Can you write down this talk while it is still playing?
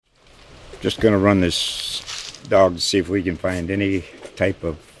Just going to run this dog to see if we can find any type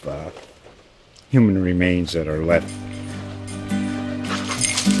of human remains that are left.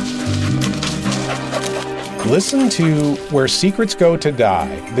 Listen to Where Secrets Go to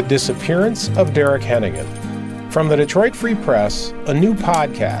Die, The Disappearance of Derek Hennigan. From the Detroit Free Press, a new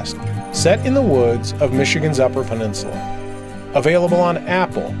podcast set in the woods of Michigan's Upper Peninsula. Available on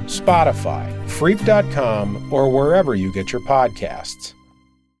Apple, Spotify, Freep.com, or wherever you get your podcasts.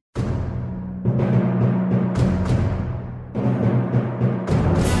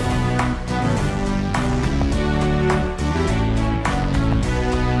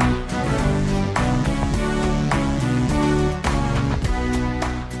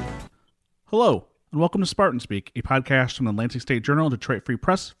 Hello, and welcome to Spartan Speak, a podcast from the Lansing State Journal and Detroit Free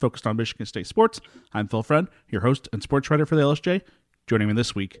Press focused on Michigan State sports. I'm Phil Friend, your host and sports writer for the LSJ. Joining me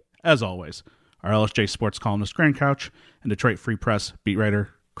this week, as always, our LSJ sports columnist Graham Couch and Detroit Free Press beat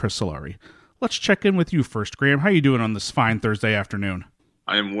writer Chris Solari. Let's check in with you first, Graham. How are you doing on this fine Thursday afternoon?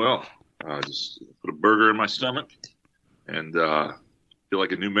 I am well. Just put a burger in my stomach and feel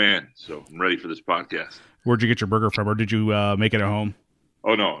like a new man, so I'm ready for this podcast. Where'd you get your burger from, or did you make it at home?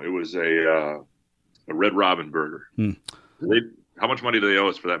 Oh, no, it was a Red Robin burger. How much money do they owe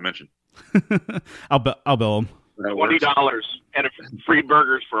us for that mention? I'll bill them. $20 and free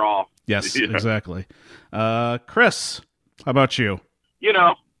burgers for all. Yes, yeah. Exactly. Chris, how about you? You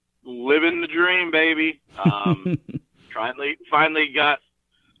know, living the dream, baby. Finally got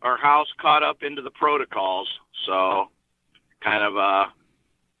our house caught up into the protocols, so kind of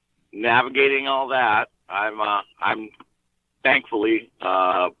navigating all that. I'm thankfully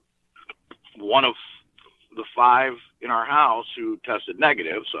one of the 5 in our house who tested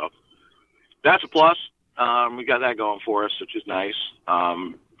negative, so that's a plus. We got that going for us, which is nice. But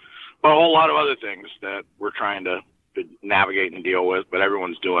a whole lot of other things that we're trying to navigate and deal with, but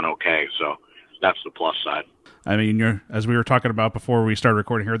everyone's doing okay, so that's the plus side. I mean, as we were talking about before we started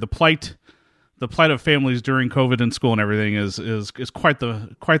recording here, the plight of families during COVID and school and everything is quite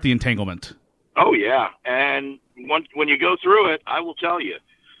the entanglement. Oh yeah, and when you go through it, I will tell you,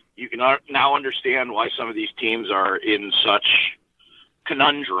 you can now understand why some of these teams are in such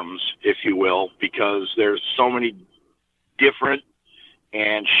conundrums, if you will, because there's so many different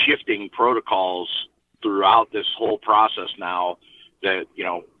and shifting protocols throughout this whole process now that, you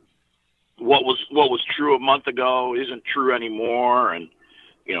know, what was true a month ago isn't true anymore. And,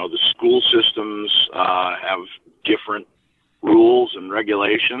 you know, the school systems have different rules and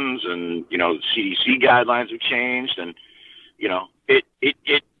regulations, and, you know, the CDC guidelines have changed, and, you know, it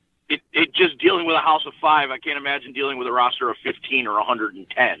just dealing with a house of 5, I can't imagine dealing with a roster of 15 or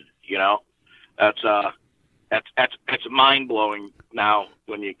 110, you know, that's mind blowing now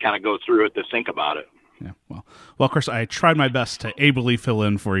when you kind of go through it to think about it. Yeah. Well, Chris, I tried my best to ably fill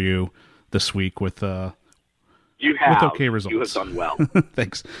in for you this week with okay results. You have done well.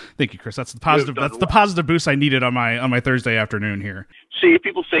 Thanks. Thank you, Chris. That's the positive. That's the positive boost I needed on my Thursday afternoon here. See,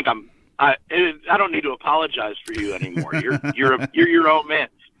 people think I don't need to apologize for you anymore. You're your own man.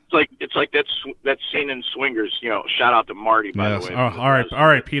 It's like that scene in Swingers. You know, shout out to Marty, by the way. Oh, all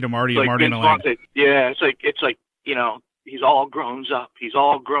right, Peter, Marty, and Marty and Elaine. Yeah, it's like you know, he's all grown up. He's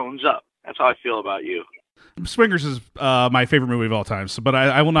all grown up. That's how I feel about you. Swingers is my favorite movie of all time, but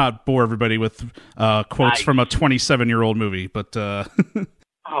I will not bore everybody with quotes from a 27-year-old movie. But oh,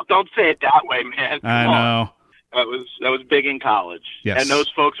 don't say it that way, man. I know. That was big in college. Yes. And those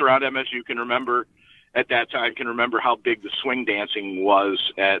folks around MSU can remember how big the swing dancing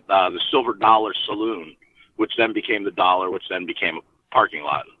was at the Silver Dollar Saloon, which then became the Dollar, which then became a parking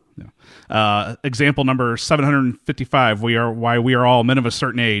lot. Yeah. Example number 755. Why we are all men of a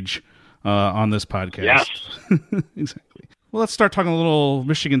certain age on this podcast. Yes. Exactly. Well, let's start talking a little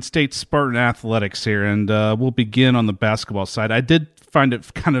Michigan State Spartan athletics here, and we'll begin on the basketball side. I did find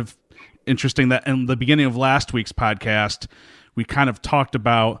it kind of interesting that in the beginning of last week's podcast, we kind of talked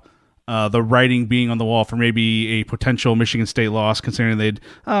about the writing being on the wall for maybe a potential Michigan State loss, considering they'd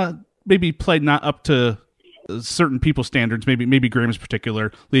maybe played not up to certain people's standards, maybe Graham's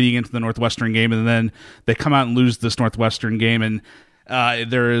particular, leading into the Northwestern game, and then they come out and lose this Northwestern game, and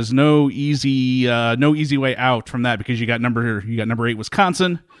there is no easy way out from that, because you got number 8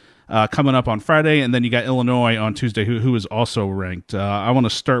 Wisconsin coming up on Friday, and then you got Illinois on Tuesday, who is also ranked. I want to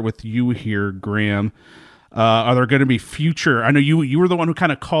start with you here, Graham. Are there going to be future? I know you were the one who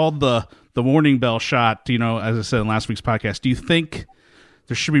kind of called the warning bell shot. You know, as I said in last week's podcast, do you think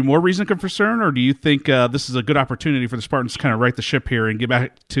there should be more reason for concern, or do you think this is a good opportunity for the Spartans to kind of right the ship here and get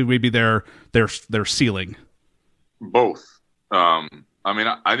back to maybe their ceiling? Both. I mean,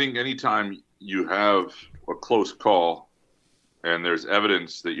 I think anytime you have a close call and there's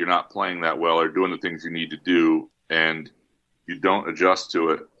evidence that you're not playing that well or doing the things you need to do, and you don't adjust to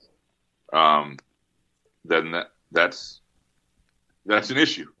it, then that's an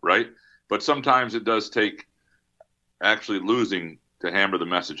issue, right? But sometimes it does take actually losing to hammer the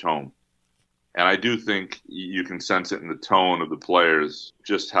message home. And I do think you can sense it in the tone of the players,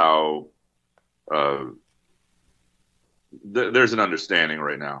 just how there's an understanding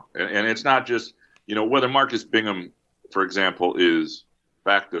right now. And it's not just, whether Marcus Bingham, for example, is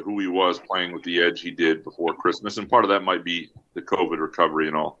back to who he was playing with the edge he did before Christmas. And part of that might be the COVID recovery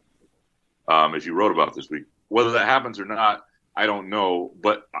and all, as you wrote about this week. Whether that happens or not, I don't know.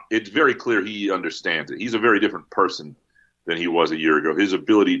 But it's very clear he understands it. He's a very different person than he was a year ago. His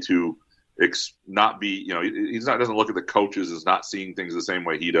ability to not be, doesn't look at the coaches as not seeing things the same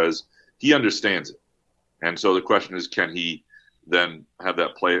way he does. He understands it. And so the question is, can he then have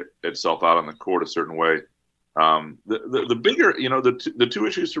that play itself out on the court a certain way? The bigger, the two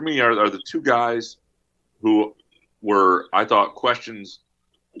issues for me are the two guys who were, I thought, questions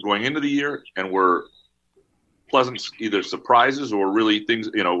going into the year and were pleasant either surprises or really things,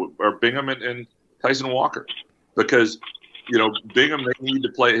 are Bingham and Tyson Walker. Because, Bingham, they need to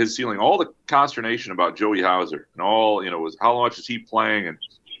play at his ceiling. All the consternation about Joey Hauser and all, was how much is he playing, and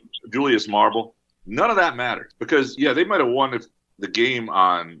Julius Marble. None of that matters because, they might have won the game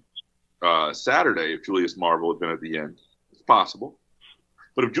on Saturday if Julius Marble had been at the end. It's possible.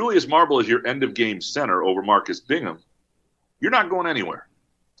 But if Julius Marble is your end-of-game center over Marcus Bingham, you're not going anywhere.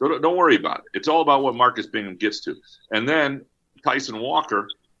 So don't worry about it. It's all about what Marcus Bingham gets to. And then Tyson Walker,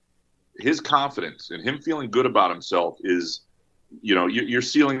 his confidence and him feeling good about himself is, your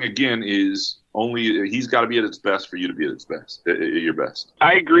ceiling, again, is only he's got to be at its best for you to be at its best, your best.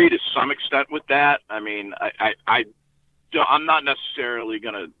 I agree to some extent with that. I mean, I'm not necessarily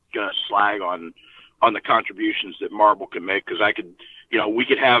gonna slag on the contributions that Marble can make, because I could, we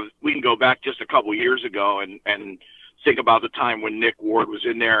can go back just a couple years ago and think about the time when Nick Ward was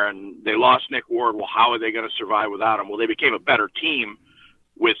in there and they lost Nick Ward. Well, how are they going to survive without him? Well, they became a better team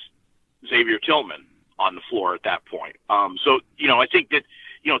with Xavier Tillman on the floor at that point. So I think that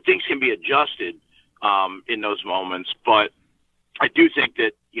things can be adjusted in those moments, but I do think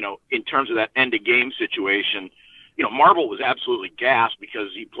that in terms of that end of game situation, Marble was absolutely gassed because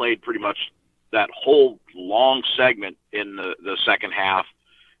he played pretty much that whole long segment in the second half,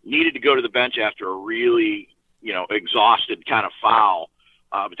 needed to go to the bench after a really, exhausted kind of foul.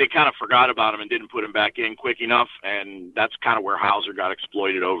 But they kind of forgot about him and didn't put him back in quick enough. And that's kind of where Hauser got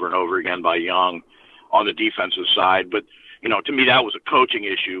exploited over and over again by Young on the defensive side. But, to me, that was a coaching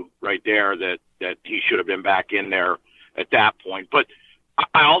issue right there that he should have been back in there at that point. But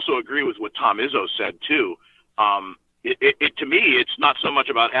I also agree with what Tom Izzo said, too. To me, it's not so much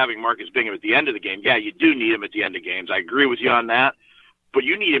about having Marcus Bingham at the end of the game. Yeah, you do need him at the end of games. I agree with you on that. But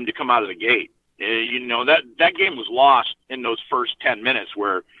you need him to come out of the gate. That game was lost in those first 10 minutes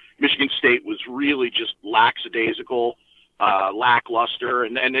where Michigan State was really just lackadaisical, lackluster,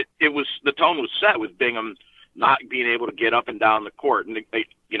 and it was, the tone was set with Bingham not being able to get up and down the court. And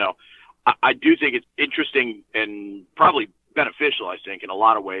I do think it's interesting and probably beneficial, I think, in a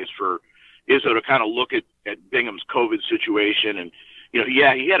lot of ways for Izzo to kind of look at Bingham's COVID situation. And he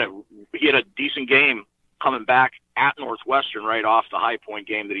had a decent game coming back at Northwestern right off the High Point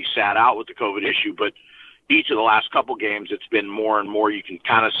game that he sat out with the COVID issue. But each of the last couple games, it's been more and more, you can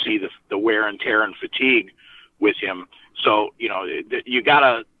kind of see the wear and tear and fatigue with him. So, you got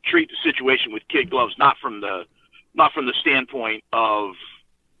to treat the situation with kid gloves, not from the standpoint of,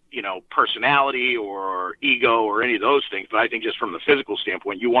 personality or ego or any of those things, but I think just from the physical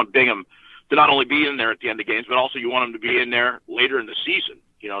standpoint, you want Bingham to not only be in there at the end of games, but also you want him to be in there later in the season,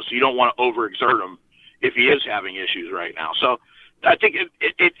 so you don't want to overexert him if he is having issues right now. So I think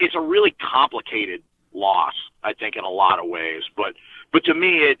it's a really complicated loss, I think, in a lot of ways. But to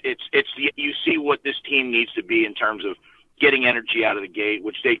me, you see what this team needs to be in terms of getting energy out of the gate,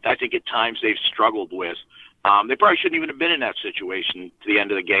 which I think at times they've struggled with. They probably shouldn't even have been in that situation to the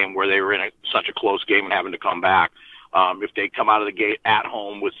end of the game where they were in such a close game and having to come back. If they come out of the gate at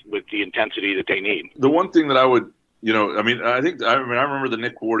home with the intensity that they need. The one thing that I would, I remember the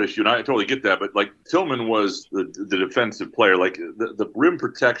Nick Ward issue, and I totally get that, but like Tillman was the defensive player, like the rim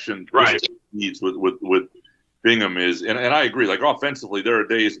protection right needs with Bingham is, and I agree, like offensively, there are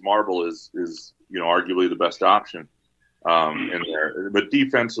days Marble is arguably the best option in there, but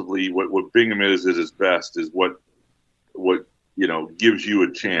defensively, what Bingham is at his best is what gives you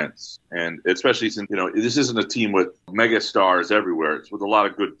a chance. And especially since, this isn't a team with mega stars everywhere. It's with a lot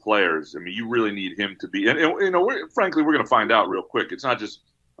of good players. I mean, you really need him to be, and frankly, we're going to find out real quick. It's not just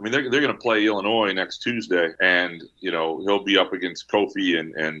I mean, they're going to play Illinois next Tuesday, and he'll be up against Kofi,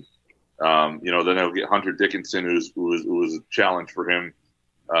 and then they'll get Hunter Dickinson, who was a challenge for him,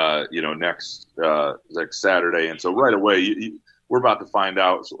 next Saturday, and so right away we're about to find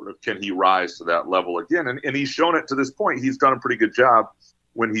out sort of can he rise to that level again, and he's shown it to this point. He's done a pretty good job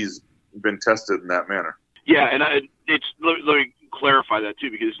when he's been tested in that manner. Yeah, and let me clarify that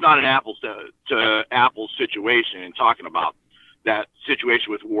too, because it's not an apples to apples situation in talking about that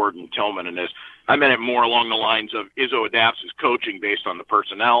situation with Ward and Tillman and this. I meant it more along the lines of Izzo adapts his coaching based on the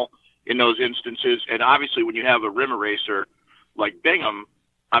personnel in those instances. And obviously when you have a rim eraser like Bingham,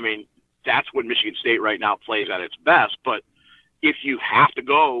 I mean, that's what Michigan State right now plays at its best. But if you have to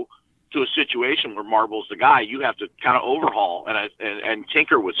go to a situation where Marble's the guy, you have to kind of overhaul and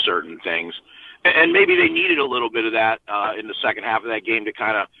tinker with certain things. And maybe they needed a little bit of that in the second half of that game to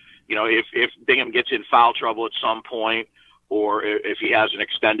kind of, if Bingham gets in foul trouble at some point, or if he has an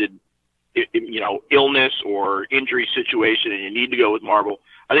extended, illness or injury situation and you need to go with Marble,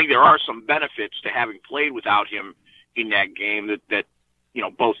 I think there are some benefits to having played without him in that game that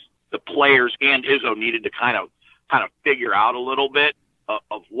both the players and Izzo needed to kind of figure out a little bit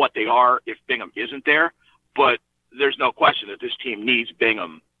of what they are if Bingham isn't there. But there's no question that this team needs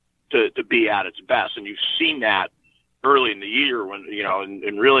Bingham to be at its best. And you've seen that early in the year when,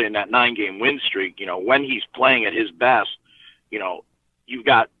 and really in that 9-game win streak, when he's playing at his best, you've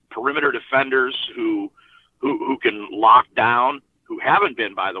got perimeter defenders who can lock down, who haven't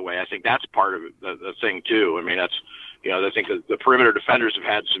been, by the way. I think that's part of the thing too. I mean, that's, I think the perimeter defenders have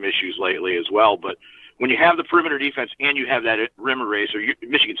had some issues lately as well. But when you have the perimeter defense and you have that rim eraser,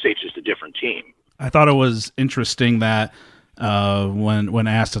 Michigan State's just a different team. I thought it was interesting that when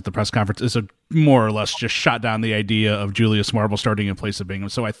asked at the press conference, is more or less just shot down the idea of Julius Marble starting in place of Bingham.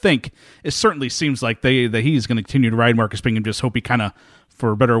 So I think it certainly seems like that he's going to continue to ride Marcus Bingham. Just hope he kind of,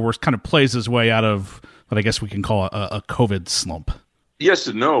 for better or worse, kind of plays his way out of what I guess we can call a COVID slump. Yes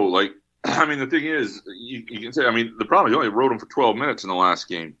and no. Like, I mean, the thing is, you can say, I mean, the problem is you only rode him for 12 minutes in the last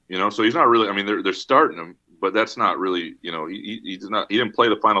game, so he's not really, I mean, they're starting him, but that's not really, he didn't play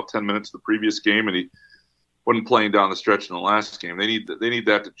the final 10 minutes of the previous game, and he wasn't playing down the stretch in the last game. They need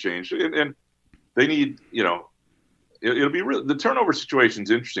that to change, and they need, it'll be real. The turnover situation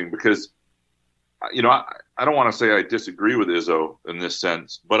is interesting because, I don't want to say I disagree with Izzo in this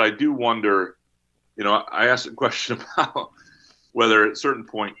sense, but I do wonder, I asked a question about whether at a certain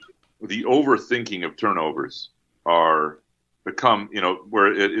point the overthinking of turnovers are become,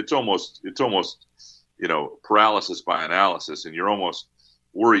 where it's almost, paralysis by analysis, and you're almost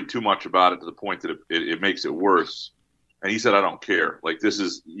worried too much about it to the point that it makes it worse. And he said, I don't care. Like, this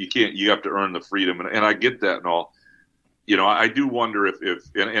is, you have to earn the freedom. And I get that and all. I do wonder if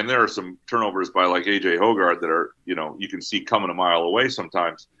and there are some turnovers by like AJ Hoggard that are, you can see coming a mile away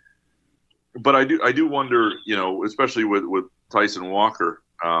sometimes. But I do wonder, especially with Tyson Walker,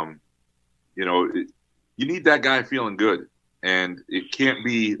 you need that guy feeling good. And it can't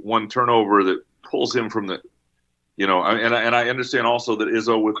be one turnover that pulls him from the, and I understand also that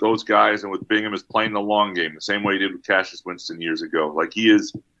Izzo with those guys and with Bingham is playing the long game, the same way he did with Cassius Winston years ago. Like he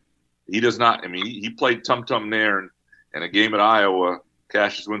does not, I mean, he played Tum Nairn in a game at Iowa,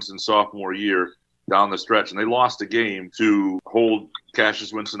 Cassius Winston's sophomore year down the stretch, and they lost a game to hold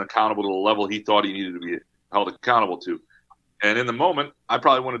Cassius Winston accountable to the level he thought he needed to be held accountable to. And in the moment, I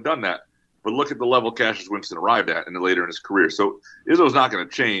probably wouldn't have done that. But look at the level Cassius Winston arrived at later in his career. So Izzo's not going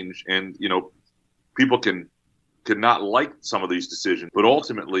to change, and, people can not like some of these decisions, but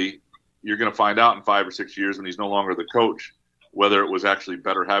ultimately you're going to find out in 5 or 6 years when he's no longer the coach whether it was actually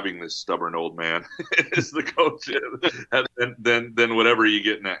better having this stubborn old man as the coach than whatever you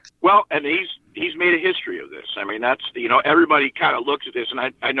get next. Well, and he's made a history of this. I mean, that's, everybody kind of looks at this,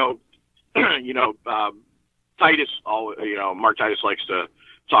 and I know, Titus, Mark Titus likes to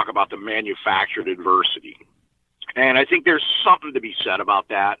talk about the manufactured adversity. And I think there's something to be said about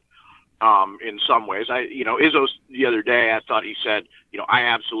that. In some ways, Izzo the other day, I thought he said, I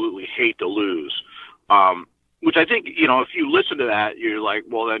absolutely hate to lose. Which I think, if you listen to that, you're like,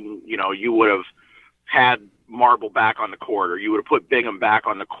 well, then, you would have had Marble back on the court, or you would have put Bingham back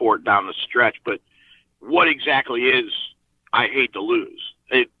on the court down the stretch. But what exactly is I hate to lose?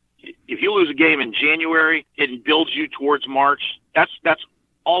 If you lose a game in January, it builds you towards March. That's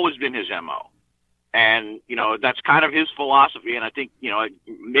always been his MO. And, that's kind of his philosophy. And I think,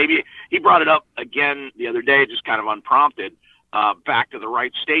 maybe he brought it up again the other day, just kind of unprompted, back to the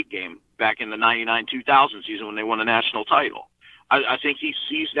Wright State game back in the 99-2000 season when they won the national title. I think he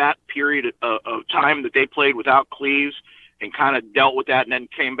sees that period of time that they played without Cleves and kind of dealt with that and then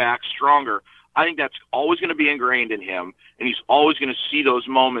came back stronger. I think that's always going to be ingrained in him, and he's always going to see those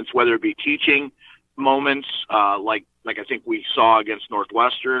moments, whether it be teaching moments like I think we saw against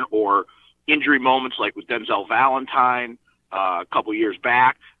Northwestern, or injury moments like with Denzel Valentine a couple years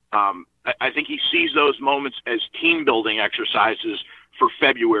back. I think he sees those moments as team-building exercises for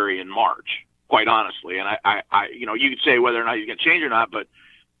February and March, quite honestly. And I you could say whether or not he's going to change or not, but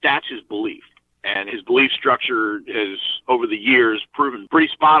that's his belief. And his belief structure has, over the years, proven pretty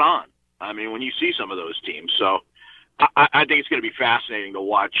spot on. I mean, when you see some of those teams. So I think it's going to be fascinating to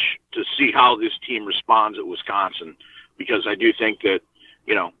watch, to see how this team responds at Wisconsin, because I do think that,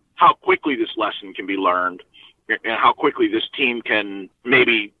 how quickly this lesson can be learned and how quickly this team can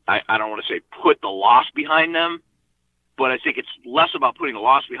maybe, I don't want to say put the loss behind them, but I think it's less about putting the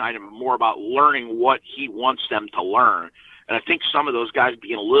loss behind them and more about learning what he wants them to learn. And I think some of those guys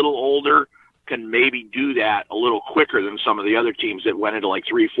being a little older can maybe do that a little quicker than some of the other teams that went into like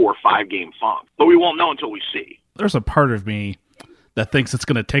 3, 4, 5 game funk. But we won't know until we see. There's a part of me that thinks it's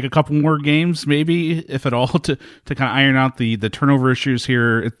going to take a couple more games, maybe, if at all, to kind of iron out the turnover issues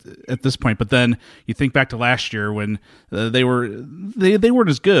here at this point. But then you think back to last year when they weren't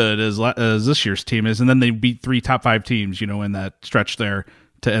as good as this year's team is, and then they beat 3 top 5 teams, in that stretch there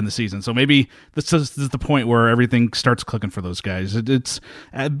to end the season. So maybe this is the point where everything starts clicking for those guys. It's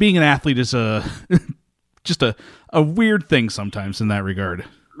being an athlete is just a weird thing sometimes in that regard.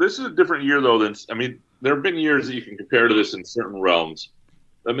 This is a different year, though, there have been years that you can compare to this in certain realms.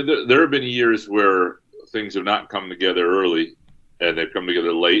 There have been years where things have not come together early, and they've come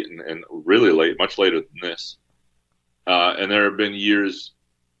together late and really late, much later than this. And there have been years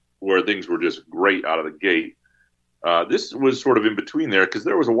where things were just great out of the gate. This was sort of in between there, because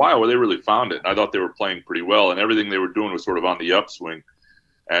there was a while where they really found it, and I thought they were playing pretty well, and everything they were doing was sort of on the upswing.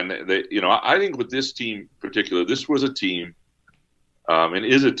 And they, I think with this team in particular, this was a team, and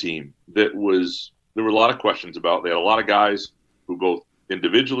is a team that was. There were a lot of questions about. They had a lot of guys who both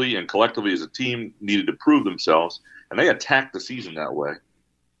individually and collectively as a team needed to prove themselves, and they attacked the season that way.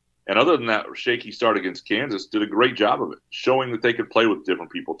 And other than that shaky start against Kansas, did a great job of it, showing that they could play with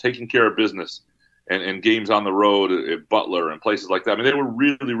different people, taking care of business, and games on the road at Butler and places like that. I mean, they were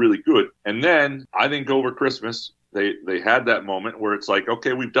really, really good. And then I think over Christmas, they had that moment where it's like,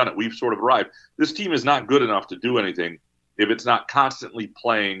 okay, we've done it. We've sort of arrived. This team is not good enough to do anything if it's not constantly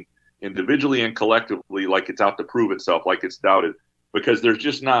playing individually and collectively like it's out to prove itself, like it's doubted, because there's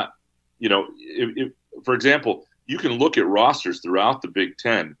just not, if, for example, you can look at rosters throughout the Big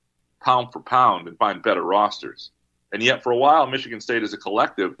Ten, pound for pound, and find better rosters. And yet for a while, Michigan State as a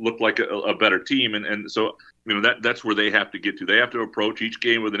collective looked like a better team. And so, that's where they have to get to. They have to approach each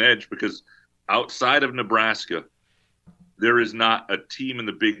game with an edge, because outside of Nebraska, there is not a team in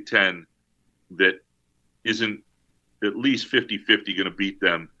the Big Ten that isn't at least 50-50 going to beat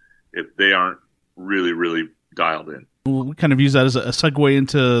them if they aren't really, really dialed in. We kind of use that as a segue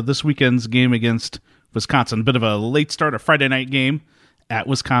into this weekend's game against Wisconsin. A bit of a late start, a Friday night game at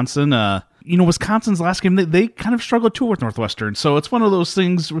Wisconsin. Wisconsin's last game, they kind of struggled too with Northwestern. So it's one of those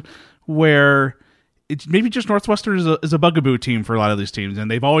things where it's maybe just Northwestern is a bugaboo team for a lot of these teams, and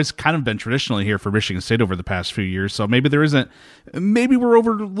they've always kind of been traditionally here for Michigan State over the past few years. So maybe we're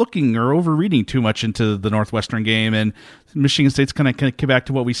overlooking or overreading too much into the Northwestern game, and Michigan State's kind of get back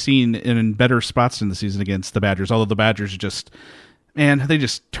to what we've seen in better spots in the season against the Badgers. Although the Badgers they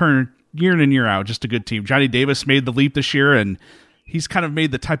just turn year in and year out, just a good team. Johnny Davis made the leap this year, and he's kind of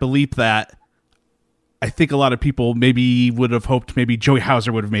made the type of leap that I think a lot of people maybe would have hoped maybe Joey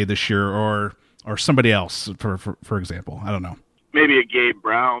Hauser would have made this year, or somebody else, for example. I don't know. Maybe a Gabe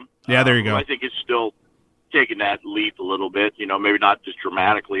Brown. Yeah, there you go. I think it's still taking that leap a little bit, maybe not as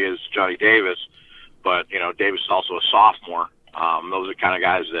dramatically as Johnny Davis, but, Davis is also a sophomore. Those are kind of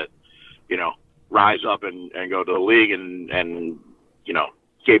guys that, rise up and go to the league, and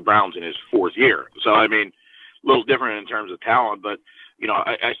Gabe Brown's in his 4th year. So, a little different in terms of talent, but,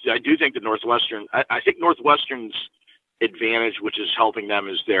 I do think that I think Northwestern's advantage, which is helping them,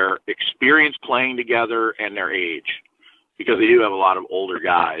 is their experience playing together and their age, because they do have a lot of older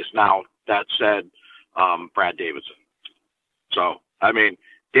guys. Now, that said, Brad Davidson. So,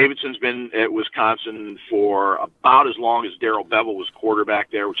 Davidson's been at Wisconsin for about as long as Darrell Bevell was quarterback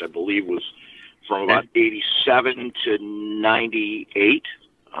there, which I believe was from about 87 to 98,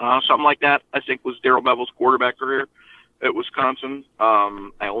 something like that, I think was Darrell Bevell's quarterback career at Wisconsin.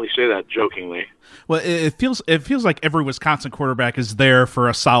 I only say that jokingly. Well, it feels like every Wisconsin quarterback is there for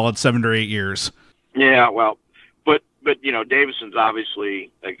a solid 7 or 8 years. Yeah, well, but Davidson's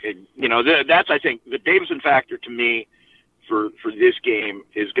obviously, that's, I think, the Davidson factor to me for this game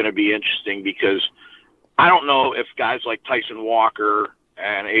is going to be interesting, because I don't know if guys like Tyson Walker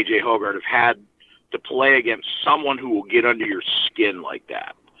and A.J. Hogarth have had to play against someone who will get under your skin like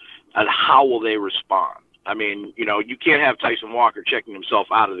that, and how will they respond? I mean, you can't have Tyson Walker checking himself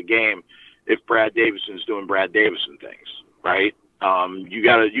out of the game if Brad Davison's doing Brad Davison things, right? You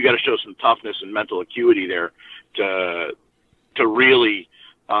gotta show some toughness and mental acuity there to really,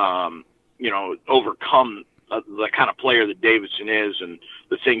 overcome the kind of player that Davidson is and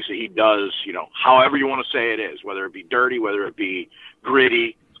the things that he does, however you want to say it is, whether it be dirty, whether it be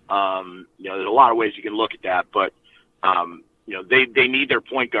gritty. There's a lot of ways you can look at that, but, they need their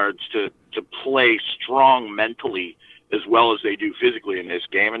point guards to play strong mentally as well as they do physically in this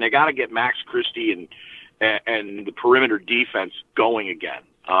game. And they got to get Max Christie and the perimeter defense going again,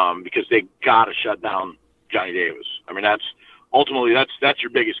 because they got to shut down Johnny Davis. I mean, that's your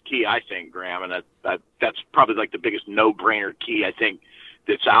biggest key, I think, Graham. And that's probably like the biggest no-brainer key, I think,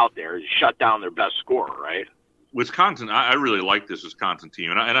 that's out there, is shut down their best scorer, right? Wisconsin, I really like this Wisconsin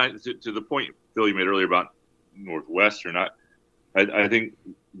team. And I to the point Phil you made earlier about Northwestern, I think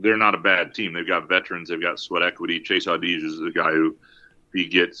they're not a bad team. They've got veterans. They've got sweat equity. Chase Audige is the guy who, if he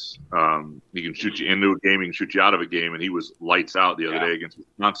gets, he can shoot you into a game, he can shoot you out of a game, and he was lights out the other day against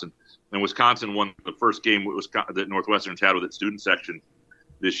Wisconsin. And Wisconsin won the first game that Northwestern's had with its student section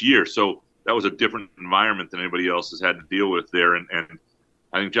this year. So that was a different environment than anybody else has had to deal with there. And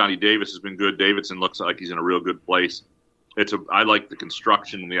I think Johnny Davis has been good. Davidson looks like he's in a real good place. I like the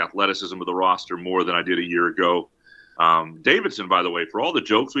construction and the athleticism of the roster more than I did a year ago. Davidson, by the way, for all the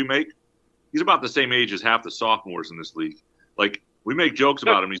jokes we make, he's about the same age as half the sophomores in this league. Like, we make jokes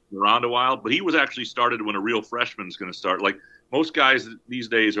about him. He's been around a while, but he was actually started when a real freshman's going to start. Like, most guys these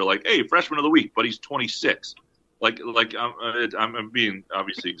days are like, hey, freshman of the week, but he's 26. I'm being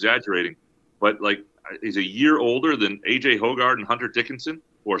obviously exaggerating, but like, he's a year older than A.J. Hoggard and Hunter Dickinson,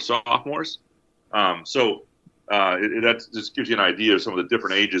 who are sophomores. That just gives you an idea of some of the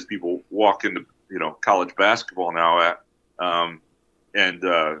different ages people walk into, college basketball now at. And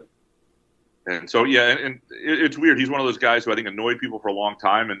so, it's weird. He's one of those guys who I think annoyed people for a long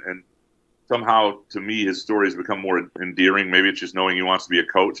time. And somehow, to me, his story has become more endearing. Maybe it's just knowing he wants to be a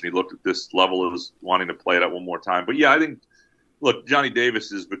coach, and he looked at this level as wanting to play it out one more time. But, I think, look, Johnny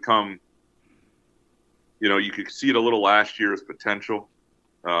Davis has become, you could see it a little last year as potential,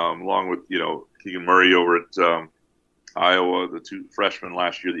 along with, Keegan Murray over at Iowa, the two freshmen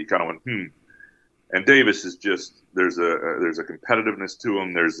last year that you kind of went, And Davis is just, there's a competitiveness to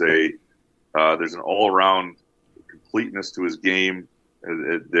him. There's an all-around completeness to his game.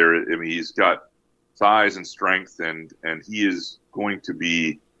 He's got size and strength, and he is going to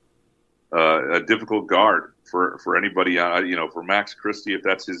be a difficult guard for anybody. For Max Christie, if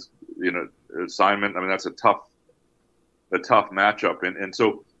that's his assignment. I mean, that's a tough matchup, and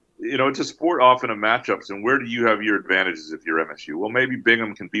so it's a sport often of matchups. And where do you have your advantages if you're MSU? Well, maybe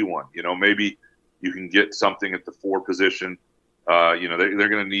Bingham can be one. Maybe you can get something at the 4 position. They're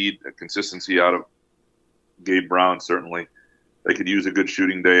going to need a consistency out of Gabe Brown, certainly. They could use a good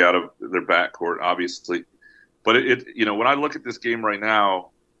shooting day out of their backcourt, obviously. But when I look at this game right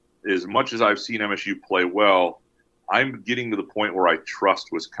now, as much as I've seen MSU play well, I'm getting to the point where I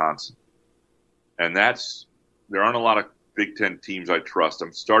trust Wisconsin. And there aren't a lot of Big Ten teams I trust.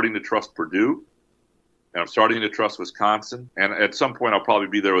 I'm starting to trust Purdue, and I'm starting to trust Wisconsin. And at some point, I'll probably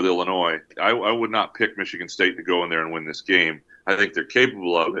be there with Illinois. I would not pick Michigan State to go in there and win this game. I think they're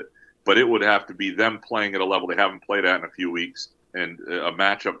capable of it, but it would have to be them playing at a level they haven't played at in a few weeks, and a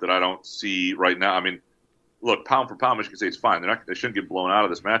matchup that I don't see right now. I mean, look, pound for pound, Michigan State's fine. They shouldn't get blown out of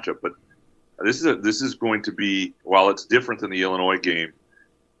this matchup, but this is going to be, while it's different than the Illinois game,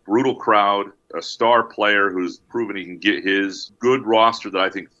 brutal crowd, a star player who's proven he can get his good roster that I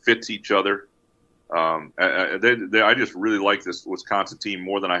think fits each other. I just really like this Wisconsin team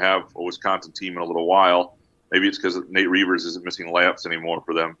more than I have a Wisconsin team in a little while. Maybe it's because Nate Reavers isn't missing layups anymore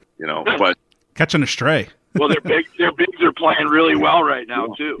for them, but catching a stray. Well, their bigs are playing really well right now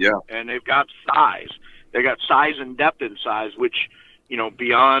too. Yeah. And they've got size. They got size and depth in size, which,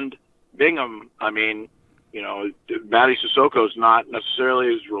 beyond Bingham, I mean, Matty Sissoko's not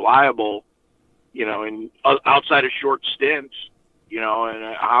necessarily as reliable, outside of short stints, and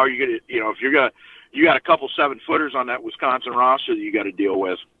how are you going to, if you got a couple 7-footers on that Wisconsin roster that you got to deal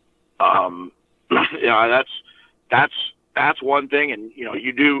with. That's one thing. And,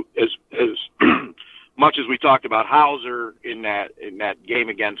 you do as much as we talked about Hauser in that game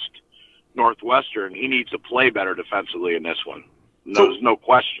against Northwestern, he needs to play better defensively in this one. There's no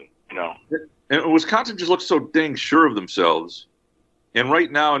question, And Wisconsin just looks so dang sure of themselves. And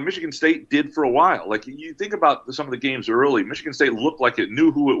right now, and Michigan State did for a while. Like, you think about some of the games early, Michigan State looked like it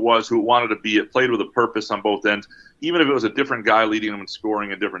knew who it was, who it wanted to be. It played with a purpose on both ends, even if it was a different guy leading them and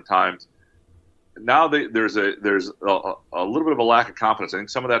scoring at different times. now there's a little bit of a lack of confidence. I think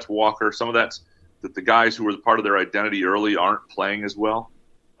some of that's Walker, some of that's that the guys who were part of their identity early aren't playing as well.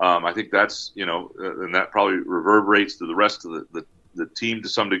 I think that's, and that probably reverberates to the rest of the team to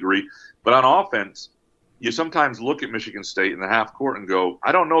some degree. But on offense, you sometimes look at Michigan State in the half court and go,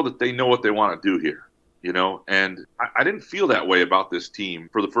 I don't know that they know what they want to do here, and I didn't feel that way about this team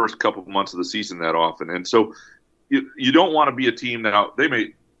for the first couple of months of the season that often. And so you don't want to be a team that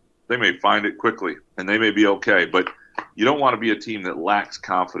they may find it quickly and they may be okay, but you don't want to be a team that lacks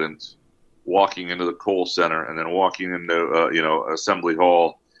confidence walking into the Kohl Center and then walking into, Assembly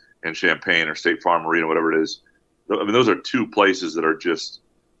Hall in Champaign or State Farm Arena, whatever it is. I mean, those are two places that are just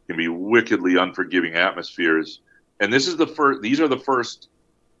can be wickedly unforgiving atmospheres. And these are the first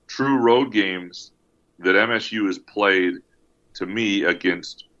true road games that MSU has played, to me,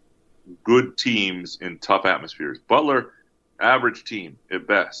 against good teams in tough atmospheres. Butler, average team at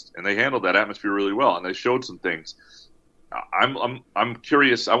best, and they handled that atmosphere really well, and they showed some things. I'm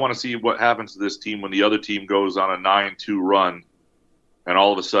curious. I want to see what happens to this team when the other team goes on a 9-2 run, and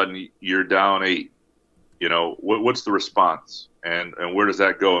all of a sudden you're down 8. What's the response, and where does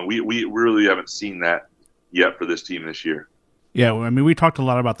that go? And we really haven't seen that yet for this team this year. Yeah, I mean, we talked a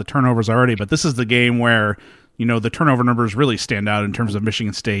lot about the turnovers already, but this is the game where the turnover numbers really stand out in terms of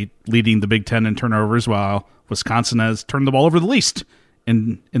Michigan State leading the Big Ten in turnovers, while Wisconsin has turned the ball over the least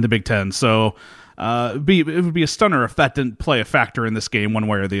in the Big Ten. So it would be a stunner if that didn't play a factor in this game one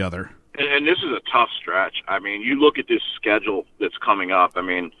way or the other. And this is a tough stretch. I mean, you look at this schedule that's coming up. I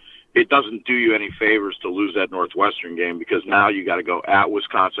mean, it doesn't do you any favors to lose that Northwestern game, because now you got to go at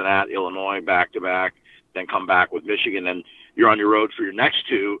Wisconsin, at Illinois, back-to-back, then come back with Michigan, and you're on your road for your next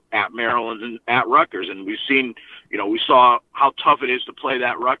two at Maryland and at Rutgers. And we've seen, we saw how tough it is to play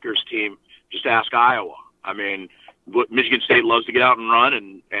that Rutgers team. Just ask Iowa. I mean, Michigan State loves to get out and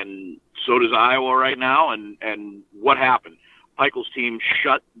run, and so does Iowa right now. And what happened? Heupel's team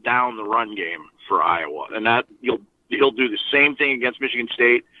shut down the run game for Iowa, and that he'll do the same thing against Michigan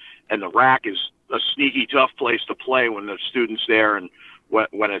State. And the RAC is a sneaky tough place to play when the students there, and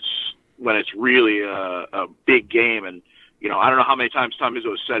when it's really a big game. And I don't know how many times Tom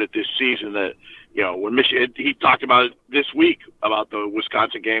Izzo has said it this season that when Michigan, he talked about it this week about the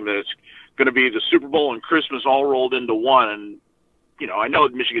Wisconsin game, that it's going to be the Super Bowl and Christmas all rolled into one. And I know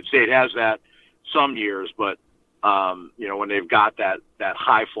Michigan State has that some years, but when they've got that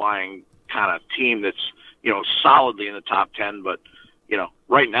high flying kind of team that's solidly in the top 10, but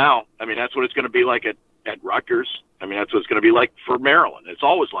right now, I mean, that's what it's going to be like at Rutgers. I mean, that's what it's going to be like for Maryland. It's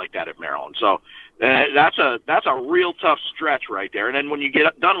always like that at Maryland. So that's a real tough stretch right there. And then when you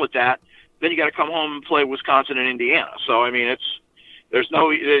get done with that, then you got to come home and play Wisconsin and Indiana. So I mean, there's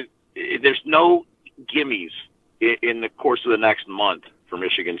no gimmies in the course of the next month for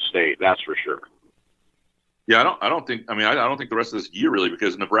Michigan State. That's for sure. Yeah, I don't think the rest of this year really,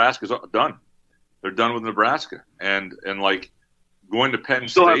 because Nebraska's done. They're done with Nebraska, and like going to Penn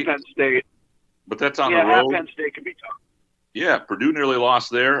Still State. Have Penn State. But that's on the road. Yeah, Penn State can be tough. Yeah, Purdue nearly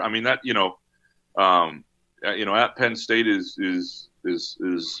lost there. I mean, that at Penn State is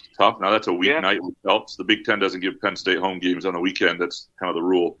tough. Now that's a weeknight, which helps. The Big Ten doesn't give Penn State home games on the weekend. That's kind of the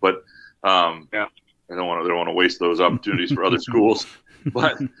rule. But they don't want to waste those opportunities for other schools.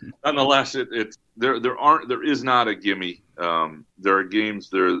 But nonetheless, there is not a gimme. There are games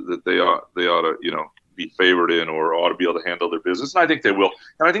there that they ought to be favored in, or ought to be able to handle their business, and I think they will.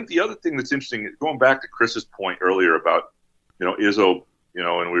 And I think the other thing that's interesting, going back to Chris's point earlier about Izzo,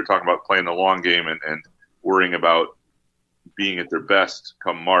 and we were talking about playing the long game and worrying about being at their best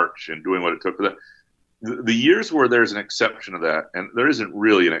come March and doing what it took for that. The years where there's an exception to that, and there isn't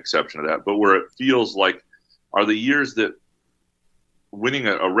really an exception to that, but where it feels like are the years that winning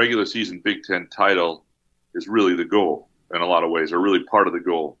a regular season Big Ten title is really the goal in a lot of ways, or really part of the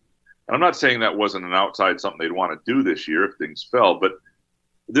goal. And I'm not saying that wasn't an outside something they'd want to do this year if things fell, but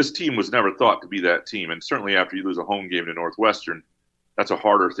this team was never thought to be that team. And certainly after you lose a home game to Northwestern, that's a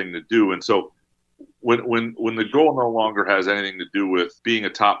harder thing to do. And so when the goal no longer has anything to do with being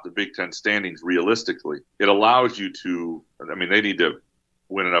atop the Big Ten standings realistically, it allows you to, they need to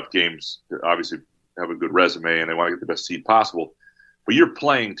win enough games to obviously have a good resume, and they want to get the best seed possible. But you're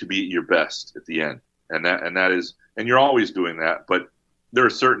playing to be at your best at the end. And that is, and you're always doing that, but there are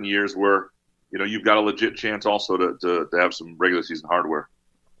certain years where, you've got a legit chance also to have some regular season hardware.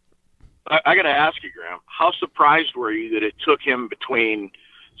 I got to ask you, Graham, how surprised were you that it took him between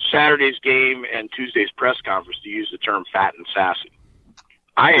Saturday's game and Tuesday's press conference to use the term fat and sassy?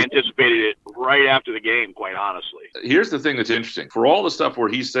 I anticipated it right after the game, quite honestly. Here's the thing that's interesting. For all the stuff where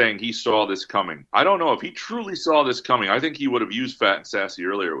he's saying he saw this coming, I don't know if he truly saw this coming. I think he would have used Fat and Sassy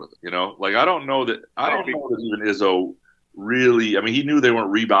earlier with it. I don't know that even Izzo really. I mean, he knew they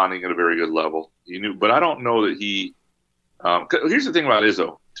weren't rebounding at a very good level. He knew, but I don't know that he. Here's the thing about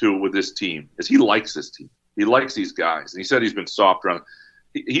Izzo too with this team is he likes this team. He likes these guys, and he said he's been soft around.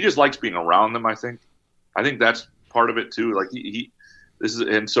 He just likes being around them. I think that's part of it too. Like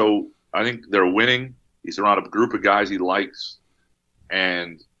and so I think they're winning. He's around a group of guys he likes,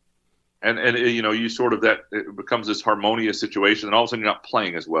 and you sort of that it becomes this harmonious situation, and all of a sudden you're not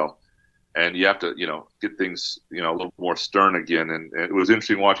playing as well, and you have to get things a little more stern again. And it was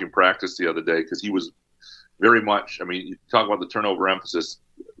interesting watching practice the other day because he was very much. I mean, you talk about the turnover emphasis,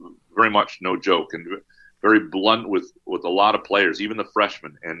 very much no joke, and very blunt with a lot of players, even the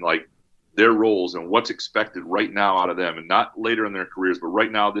freshmen, and like their roles and what's expected right now out of them, and not later in their careers, but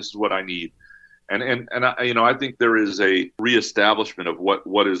right now, this is what I need. And I think there is a reestablishment of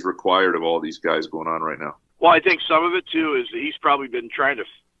what is required of all these guys going on right now. Well, I think some of it too is that he's probably been trying to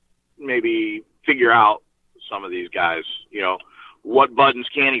maybe figure out some of these guys. What buttons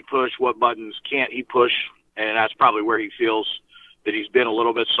can he push? What buttons can't he push? And that's probably where he feels that he's been a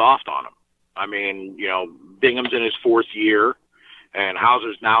little bit soft on him. I mean, Bingham's in his fourth year, and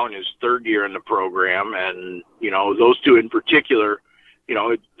Hauser's now in his third year in the program. And, those two in particular,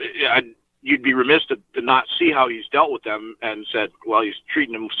 you'd be remiss to not see how he's dealt with them and said, well, he's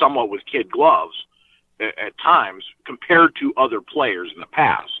treating them somewhat with kid gloves at times compared to other players in the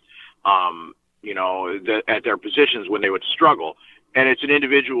past, at their positions when they would struggle. And it's an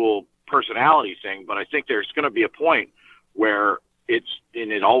individual personality thing, but I think there's going to be a point where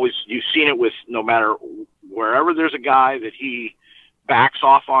you've seen it with no matter wherever there's a guy that he backs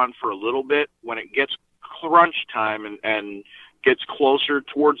off on for a little bit, when it gets crunch time and gets closer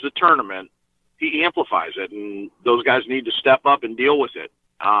towards the tournament, he amplifies it, and those guys need to step up and deal with it.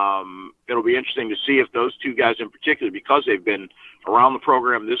 It'll be interesting to see if those two guys in particular, because they've been around the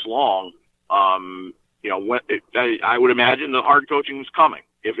program this long, I would imagine the hard coaching is coming,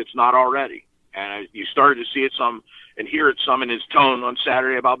 if it's not already. And you started to see it some and hear it some in his tone on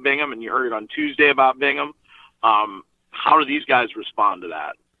Saturday about Bingham, and you heard it on Tuesday about Bingham. How do these guys respond to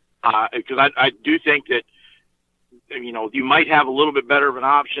that? Because I do think that, you might have a little bit better of an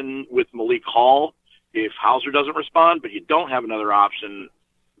option with Malik Hall if Hauser doesn't respond, but you don't have another option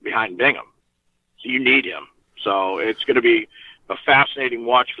behind Bingham. So you need him. So it's going to be a fascinating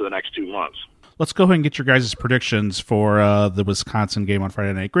watch for the next 2 months. Let's go ahead and get your guys' predictions for the Wisconsin game on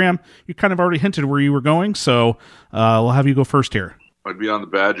Friday night. Graham, you kind of already hinted where you were going, so we'll have you go first here. I'd be on the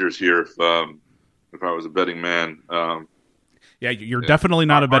Badgers here if I was a betting man. You're definitely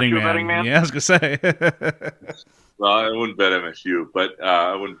not a betting man. A betting man. Yeah, I was going to say. Well, I wouldn't bet MSU, but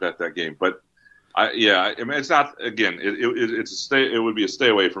I wouldn't bet that game. But I mean, it's not. Again, it's a stay. It would be a stay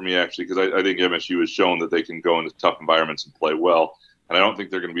away for me actually, because I think MSU has shown that they can go into tough environments and play well, and I don't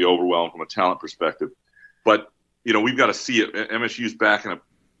think they're going to be overwhelmed from a talent perspective. But we've got to see it. MSU's back in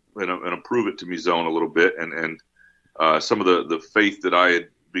a prove it to me zone a little bit, and some of the faith that I had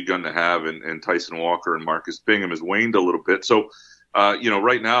begun to have in Tyson Walker and Marcus Bingham has waned a little bit. So.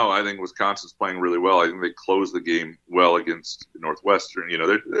 Right now, I think Wisconsin's playing really well. I think they closed the game well against Northwestern.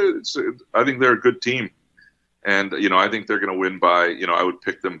 I think they're a good team, and I think they're going to win by. I would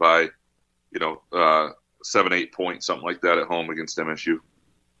pick them by, 7-8 points, something like that, at home against MSU.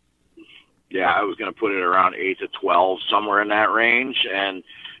 Yeah, I was going to put it around 8 to 12, somewhere in that range. And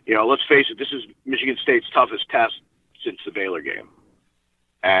let's face it, this is Michigan State's toughest test since the Baylor game,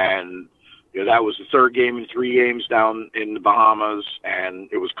 and. That was the third game in 3 games down in the Bahamas, and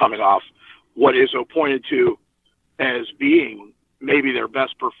it was coming off what Izzo pointed to as being maybe their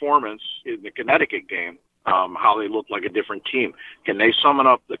best performance in the Connecticut game, how they looked like a different team. Can they summon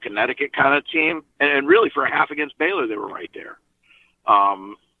up the Connecticut kind of team? And really, for a half against Baylor, they were right there.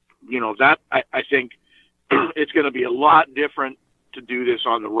 I think it's going to be a lot different to do this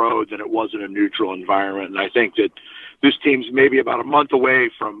on the road than it was in a neutral environment. And I think that this team's maybe about a month away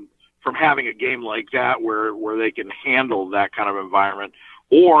from having a game like that where they can handle that kind of environment,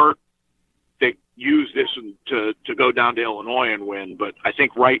 or they use this to go down to Illinois and win. But I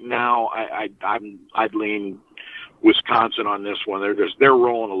think right now I'd lean Wisconsin on this one. They're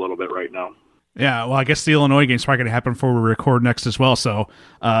rolling a little bit right now. Yeah, well, I guess the Illinois game's probably going to happen before we record next as well. So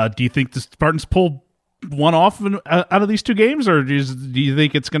do you think the Spartans pull one off out of these 2 games, or do you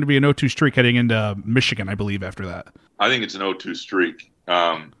think it's going to be an 0-2 streak heading into Michigan, I believe, after that? I think it's an 0-2 streak.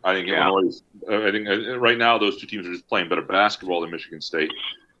 I think Illinois. I think right now those 2 teams are just playing better basketball than Michigan State,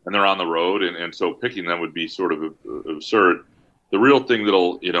 and they're on the road, and so picking them would be sort of absurd. The real thing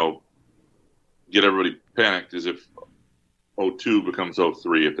that'll, get everybody panicked is if 0-2 becomes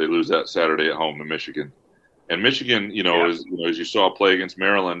 0-3 if they lose that Saturday at home to Michigan. And Michigan, as you saw play against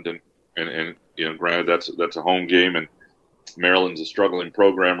Maryland, and granted that's a home game, and Maryland's a struggling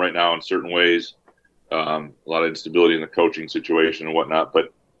program right now in certain ways. A lot of instability in the coaching situation and whatnot,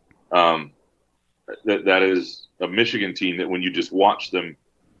 but that is a Michigan team that when you just watch them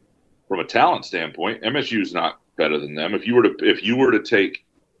from a talent standpoint, MSU is not better than them. If you were to take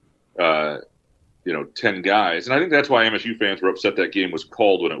 10 guys, and I think that's why MSU fans were upset that game was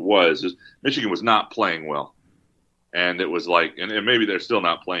called when it was, is Michigan was not playing well. And it was like, and maybe they're still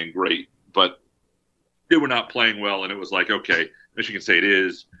not playing great, but they were not playing well, and it was like, okay, Michigan State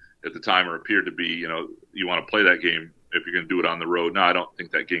is, at the time, or appeared to be, you want to play that game if you're going to do it on the road. No, I don't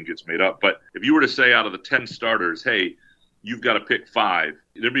think that game gets made up. But if you were to say out of the 10 starters, hey, you've got to pick 5,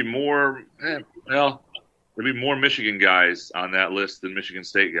 there'd be more, there'd be more Michigan guys on that list than Michigan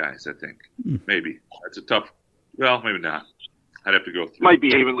State guys, I think. Maybe. That's a tough, well, maybe not. I'd have to go through. Might be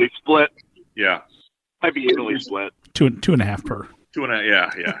evenly split. Yeah. Might be evenly split. 2.5 per.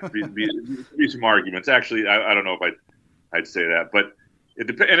 2.5, yeah. Be some arguments. Actually, I don't know if I'd say that, but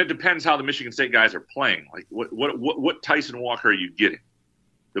it depends how the Michigan State guys are playing. Like what Tyson Walker are you getting?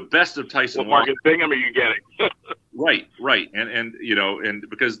 The best of Tyson Walker. What Marcus Bingham are you getting? Right, and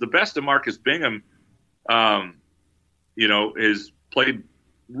because the best of Marcus Bingham, has played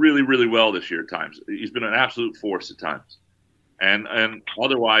really, really well this year at times. He's been an absolute force at times, and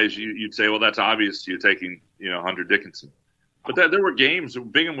otherwise you'd say, well, that's obvious. You're taking Hunter Dickinson. But there were games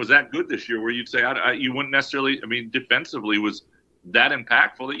Bingham was that good this year where you'd say you wouldn't necessarily. I mean, defensively was that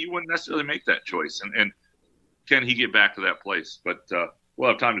impactful that you wouldn't necessarily make that choice. And can he get back to that place? But we'll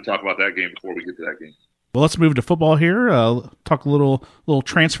have time to talk about that game before we get to that game. Well, let's move to football here. Talk a little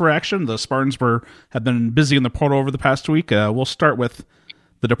transfer action. The Spartans have been busy in the portal over the past week. We'll start with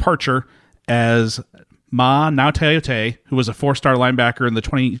the departure as Ma Nautaiote, who was a 4-star linebacker in the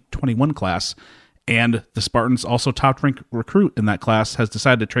 2021 class. And the Spartans, also top-ranked recruit in that class, has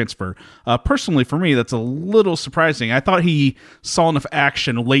decided to transfer. Personally, for me, that's a little surprising. I thought he saw enough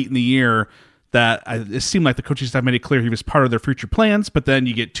action late in the year that it seemed like the coaching staff made it clear he was part of their future plans, but then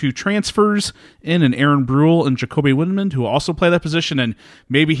you get 2 transfers in, and Aaron Brule and Jacoby Windman, who also play that position, and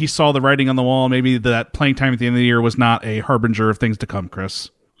maybe he saw the writing on the wall. Maybe that playing time at the end of the year was not a harbinger of things to come, Chris.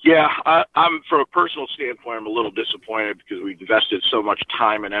 Yeah, I'm from a personal standpoint, I'm a little disappointed because we invested so much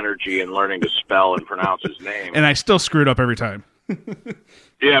time and energy in learning to spell and pronounce his name. And I still screw it up every time.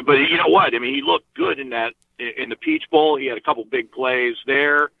 Yeah, but you know what? I mean, he looked good in the Peach Bowl. He had a couple big plays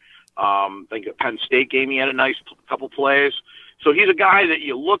there. I think the Penn State game, he had a nice couple plays. So he's a guy that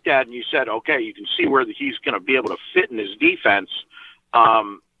you looked at and you said, okay, you can see where he's going to be able to fit in his defense.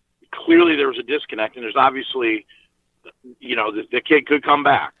 Clearly there was a disconnect, and there's obviously, the kid could come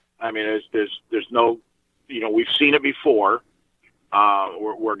back. I mean, there's no, we've seen it before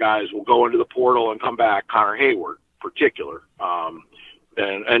where guys will go into the portal and come back. Connor Hayward, particular,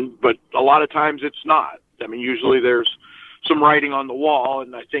 but a lot of times it's not. I mean, usually there's some writing on the wall,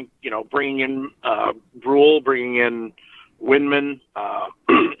 and I think bringing in Brule, bringing in Windman,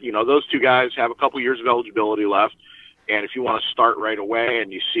 those 2 guys have a couple years of eligibility left. And if you want to start right away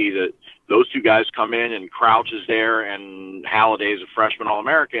and you see that those 2 guys come in and Crouch is there and Halliday's a freshman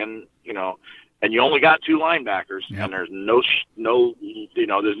All-American, and you only got 2 linebackers, yep. And there's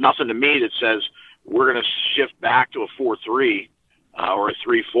there's nothing to me that says we're going to shift back to a 4-3 or a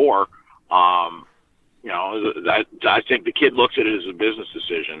 3-4. I think the kid looks at it as a business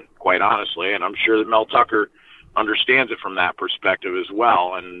decision, quite honestly, and I'm sure that Mel Tucker understands it from that perspective as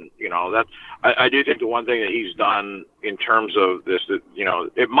well. And I do think the one thing that he's done in terms of this, that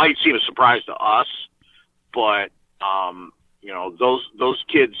it might seem a surprise to us, but those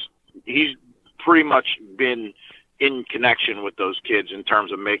kids, he's pretty much been in connection with those kids in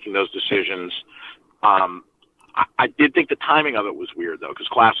terms of making those decisions. I did think the timing of it was weird though, because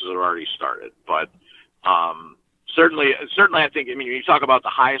classes had already started, but certainly I think, you talk about the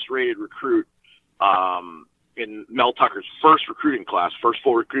highest rated recruit in Mel Tucker's first full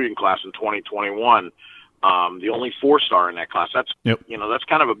recruiting class in 2021, the only 4-star in that class. That's, that's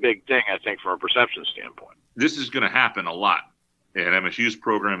kind of a big thing, I think, from a perception standpoint. This is going to happen a lot in MSU's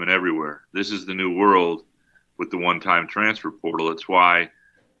program and everywhere. This is the new world with the one-time transfer portal. It's why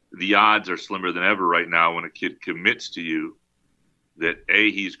the odds are slimmer than ever right now when a kid commits to you that,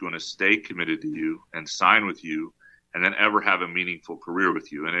 A, he's going to stay committed to you and sign with you, and then ever have a meaningful career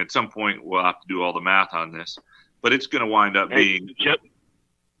with you. And at some point, we'll have to do all the math on this, but it's going to wind up being.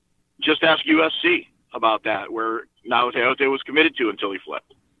 Just ask USC about that, where Nautaiote was committed to until he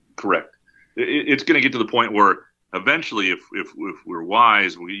flipped. Correct. It's going to get to the point where eventually, if we're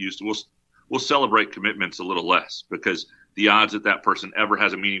wise, we'll celebrate commitments a little less, because the odds that person ever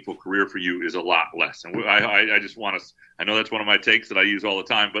has a meaningful career for you is a lot less. And I just want to, I know that's one of my takes that I use all the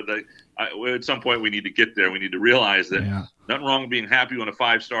time, but at some point we need to get there. We need to realize that nothing wrong with being happy when a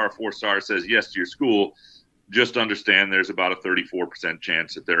 5-star or 4-star says yes to your school. Just understand there's about a 34%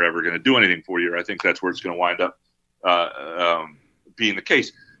 chance that they're ever going to do anything for you. I think that's where it's going to wind up being the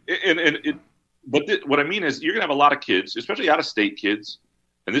case. What I mean is, you're going to have a lot of kids, especially out-of-state kids,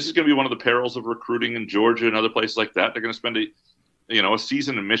 and this is going to be one of the perils of recruiting in Georgia and other places like that. They're going to spend a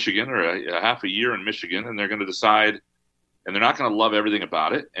season in Michigan, or a half a year in Michigan, and they're going to decide, and they're not going to love everything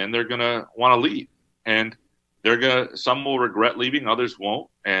about it, and they're going to want to leave. And some will regret leaving, others won't,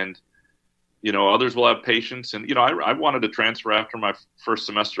 and others will have patience. And I wanted to transfer after my first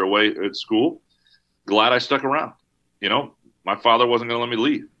semester away at school. Glad I stuck around. My father wasn't going to let me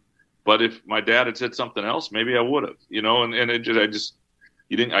leave, but if my dad had said something else, maybe I would have.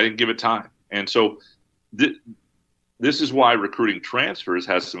 I didn't give it time. And so this is why recruiting transfers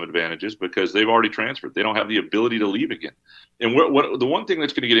has some advantages, because they've already transferred. They don't have the ability to leave again. And the one thing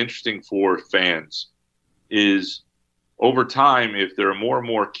that's going to get interesting for fans is, over time, if there are more and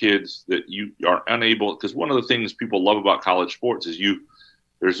more kids that you are unable, because one of the things people love about college sports is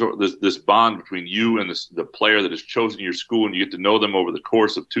there's this bond between you and the player that has chosen your school, and you get to know them over the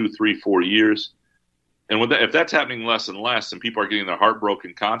course of 2, 3, 4 years. And if that's happening less and less, and people are getting their heart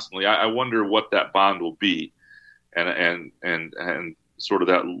broken constantly, I wonder what that bond will be, and sort of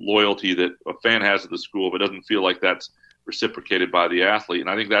that loyalty that a fan has at the school, but doesn't feel like that's reciprocated by the athlete. And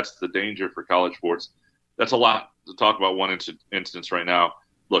I think that's the danger for college sports. That's a lot to talk about one instance right now.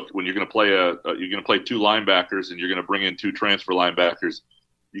 Look, when you're going to play you're going to play 2 linebackers, and you're going to bring in 2 transfer linebackers,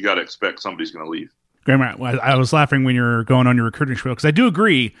 you got to expect somebody's going to leave. Graham, I was laughing when you were going on your recruiting spiel, because I do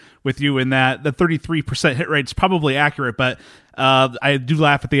agree with you in that the 33% hit rate is probably accurate, but I do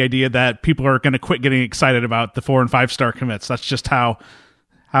laugh at the idea that people are going to quit getting excited about the 4- and 5-star commits. That's just how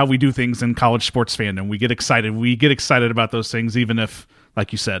we do things in college sports fandom. We get excited. We get excited about those things, even if,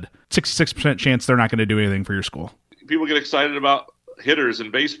 like you said, 66% chance they're not going to do anything for your school. People get excited about hitters in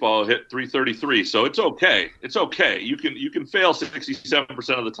baseball hit 333, so it's okay. It's okay. You can fail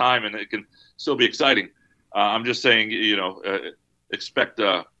 67% of the time, and it can still be exciting. I'm just saying, expect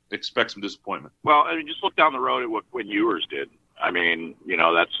some disappointment. Well, I mean, just look down the road at what Quinn Ewers did. I mean,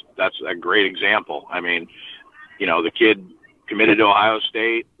 that's a great example. I mean, the kid committed to Ohio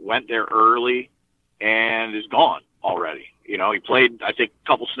State, went there early, and is gone already. He played, I think, a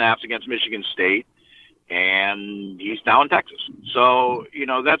couple snaps against Michigan State, and he's now in Texas. So,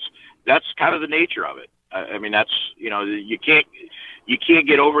 that's kind of the nature of it. I mean, that's, you can't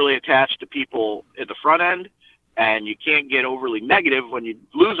get overly attached to people at the front end, and you can't get overly negative when you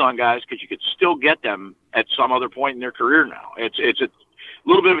lose on guys, because you could still get them at some other point in their career now. It's a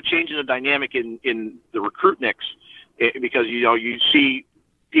little bit of a change in the dynamic in the recruit mix, because, you see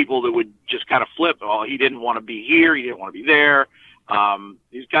people that would just kind of flip. Oh, he didn't want to be here. He didn't want to be there.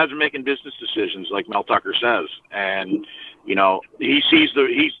 These guys are making business decisions, like Mel Tucker says. And, he sees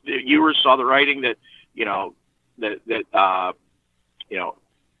Ewers saw the writing that,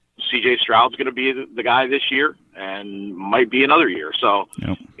 CJ Stroud's going to be the guy this year, and might be another year. So,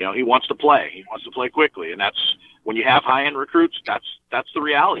 he wants to play. He wants to play quickly. And that's, when you have high-end recruits, that's the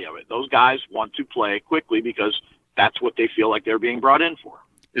reality of it. Those guys want to play quickly, because that's what they feel like they're being brought in for.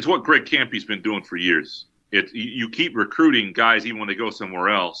 It's what Greg Kampe's been doing for years. You keep recruiting guys even when they go somewhere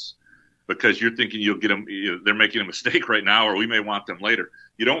else, because you're thinking you'll get them. They're making a mistake right now, or we may want them later.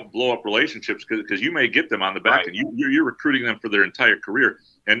 You don't blow up relationships, because you may get them on the back, right, and you're recruiting them for their entire career.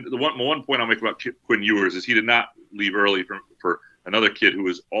 And the one point I'll make about Quinn Ewers is he did not leave early for another kid who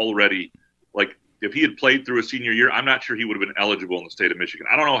was already, like, if he had played through a senior year, I'm not sure he would have been eligible in the state of Michigan.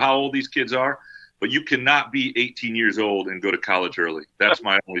 I don't know how old these kids are, but you cannot be 18 years old and go to college early. That's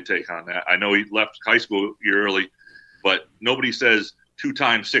my only take on that. I know he left high school year early, but nobody says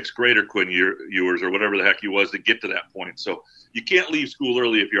 2-time 6th grader Quinn Ewers or whatever the heck he was to get to that point. So you can't leave school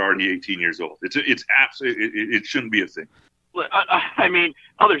early if you're already 18 years old. It's absolutely, it shouldn't be a thing. I mean,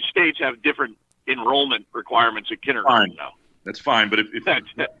 other states have different enrollment requirements at kindergarten now. That's fine, but I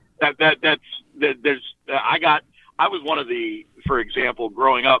was one of the, for example,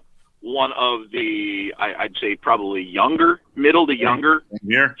 growing up, one of the, I'd say probably middle to younger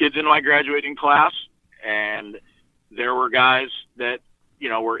kids in my graduating class. And there were guys that,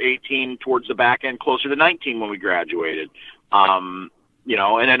 were 18 towards the back end, closer to 19 when we graduated. And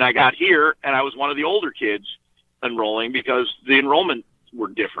then I got here and I was one of the older kids enrolling, because the enrollment were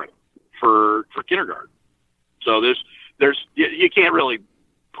different for kindergarten. So you can't really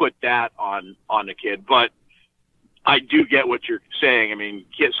put that on the kid, but I do get what you're saying. I mean,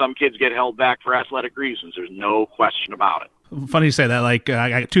 some kids get held back for athletic reasons. There's no question about it. Funny you say that. Like,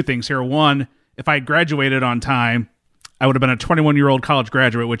 I got two things here. One, if I graduated on time, I would have been a 21-year-old college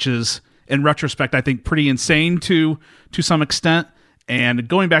graduate, which is, in retrospect, I think pretty insane to some extent. And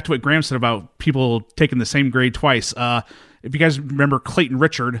going back to what Graham said about people taking the same grade twice, if you guys remember Clayton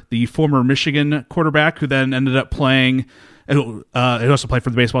Richard, the former Michigan quarterback who then ended up playing, he also played for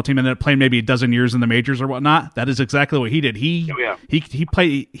the baseball team, ended up playing maybe a dozen years in the majors or whatnot. That is exactly what he did. He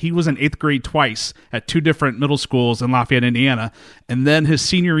was in 8th grade twice at 2 different middle schools in Lafayette, Indiana. And then his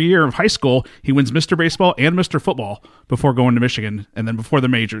senior year of high school, he wins Mr. Baseball and Mr. Football before going to Michigan and then before the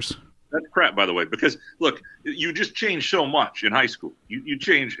majors. That's crap, by the way, because look, you just change so much in high school. You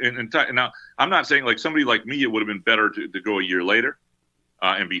change, and now I'm not saying like somebody like me, it would have been better to go a year later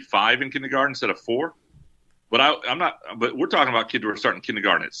and be 5 in kindergarten instead of 4. But I'm not. But we're talking about kids who are starting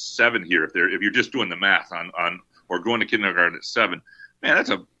kindergarten at 7 here. If you're just doing the math on or going to kindergarten at 7, man, that's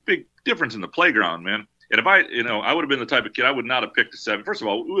a big difference in the playground, man. And if I would have been the type of kid, I would not have picked a 7. First of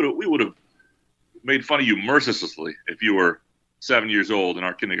all, we would have made fun of you mercilessly if you were 7 years old in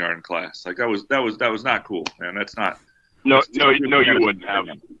our kindergarten class. Like that was not cool, man. That's not. No, you wouldn't have.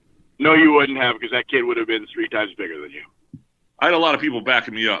 No, you wouldn't have, because that kid would have been 3 times bigger than you. I had a lot of people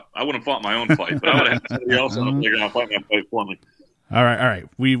backing me up. I wouldn't have fought my own fight, but I would have had somebody else on the playground fight my fight for me. All right.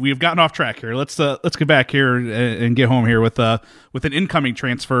 We've gotten off track here. Let's get back here and get home here with an incoming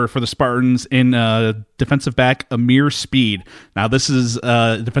transfer for the Spartans in defensive back Ameer Speed. Now this is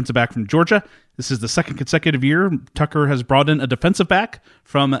a defensive back from Georgia. This is the second consecutive year Tucker has brought in a defensive back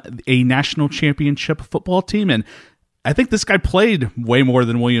from a national championship football team, and I think this guy played way more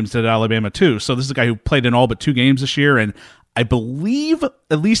than Williams did at Alabama too. So this is a guy who played in all but 2 games this year, and I believe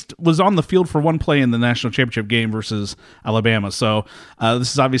at least was on the field for 1 play in the national championship game versus Alabama. So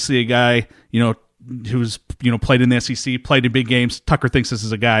this is obviously a guy, who's played in the SEC, played in big games. Tucker thinks this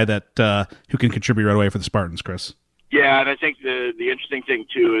is a guy that who can contribute right away for the Spartans, Chris. Yeah, and I think the interesting thing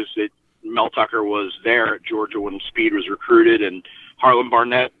too is that Mel Tucker was there at Georgia when Speed was recruited, and Harlan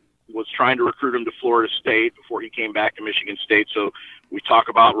Barnett was trying to recruit him to Florida State before he came back to Michigan State. So we talk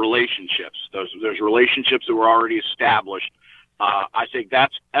about relationships. There's relationships that were already established. I think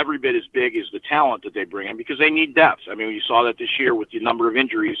that's every bit as big as the talent that they bring in, because they need depth. I mean, you saw that this year with the number of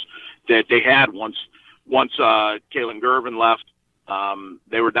injuries that they had once Kalen Gervin left,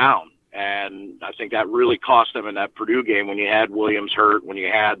 they were down. And I think that really cost them in that Purdue game when you had Williams hurt, when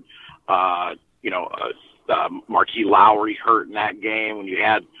you had, Marquis Lowry hurt in that game, when you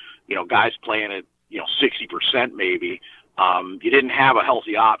had, guys playing at, 60% maybe. You didn't have a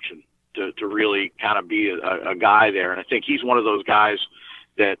healthy option to really kind of be a guy there. And I think he's one of those guys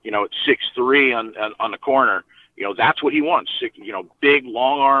that, at 6'3" on the corner, that's what he wants. Big,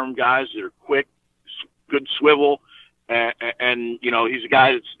 long arm guys that are quick, good swivel. And he's a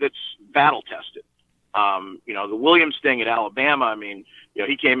guy that's battle tested. The Williams thing at Alabama, I mean,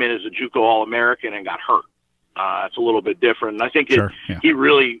 he came in as a JUCO All-American and got hurt. It's a little bit different. And I think he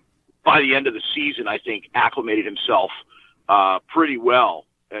really, by the end of the season, I think acclimated himself pretty well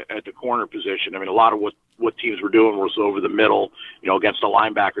at the corner position. I mean, a lot of what teams were doing was over the middle, against the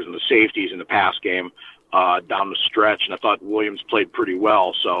linebackers and the safeties in the pass game down the stretch. And I thought Williams played pretty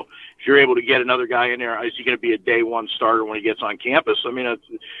well. So if you're able to get another guy in there, is he going to be a day one starter when he gets on campus? I mean,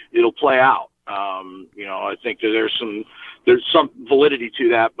 it'll play out. I think that there's some validity to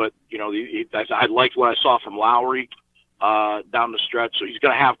that, but I liked what I saw from Lowry down the stretch. So he's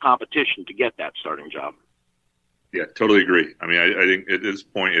going to have competition to get that starting job. Yeah, totally agree. I mean, I think at this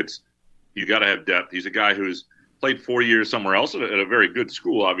point, you got to have depth. He's a guy who's played 4 years somewhere else at a very good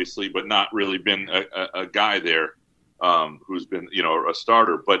school, obviously, but not really been a guy there who's been, a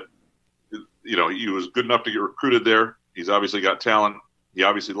starter. But, he was good enough to get recruited there. He's obviously got talent. He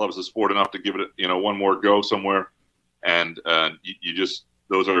obviously loves the sport enough to give it, one more go somewhere. And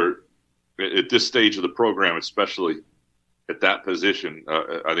those are, at this stage of the program, especially at that position,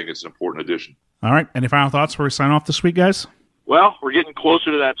 I think it's an important addition. All right. Any final thoughts before we sign off this week, guys? Well, we're getting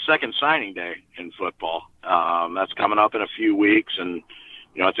closer to that second signing day in football. That's coming up in a few weeks, and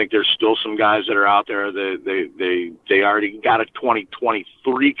I think there's still some guys that are out there that they already got a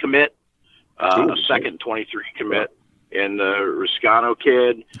 2023 commit, a second 23 commit in the Riscano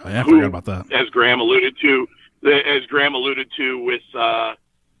kid. Oh, yeah, I forgot about that. As Graham alluded to with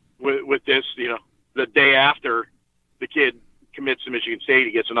this, the day after the kid commits to Michigan State,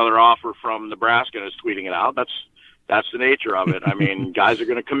 he gets another offer from Nebraska and is tweeting it out. That's the nature of it. I mean, guys are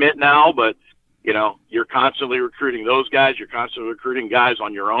going to commit now, but you're constantly recruiting those guys. You're constantly recruiting guys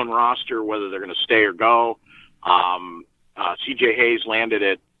on your own roster, whether they're going to stay or go. CJ Hayes landed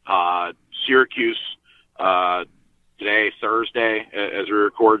at Syracuse today, Thursday, as we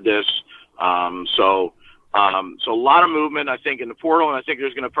record this. So a lot of movement, I think, in the portal, and I think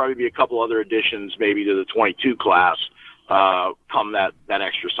there's going to probably be a couple other additions, maybe to the 22 class, come that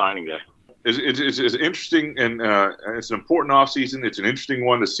extra signing day. It's interesting, and it's an important offseason. It's an interesting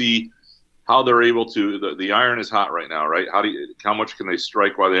one to see how they're able to. The iron is hot right now, right? How much can they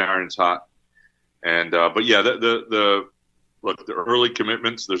strike while the iron's hot? And but yeah, the early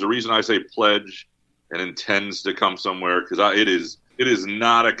commitments. There's a reason I say pledge and intends to come somewhere, because it is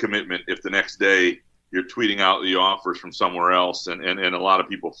not a commitment if the next day you're tweeting out the offers from somewhere else, and a lot of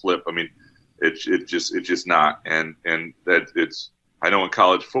people flip. I mean, it's just not, and that it's. I know in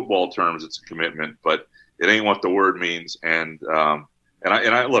college football terms it's a commitment, but it ain't what the word means. And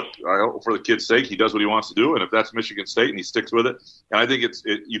I look, I hope for the kid's sake, he does what he wants to do, and if that's Michigan State and he sticks with it, and I think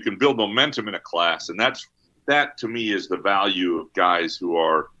you can build momentum in a class, and that to me is the value of guys who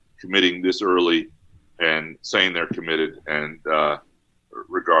are committing this early and saying they're committed, and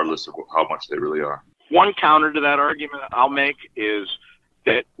regardless of how much they really are. One counter to that argument I'll make is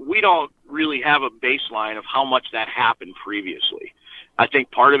that we don't really have a baseline of how much that happened previously. I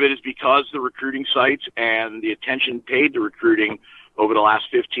think part of it is because the recruiting sites and the attention paid to recruiting over the last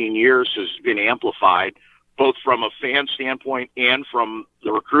 15 years has been amplified, both from a fan standpoint and from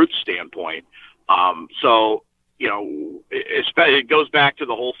the recruit standpoint. So, it goes back to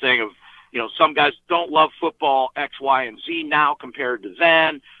the whole thing of, some guys don't love football X, Y, and Z now compared to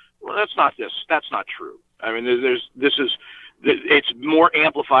then. Well, that's not true. I mean, it's more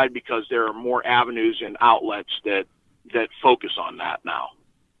amplified because there are more avenues and outlets that focus on that now.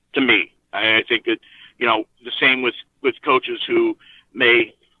 To me, I think that, the same with coaches who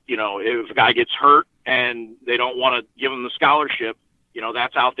may, if a guy gets hurt and they don't want to give him the scholarship,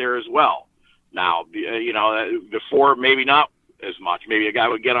 that's out there as well. Now, before maybe not as much. Maybe a guy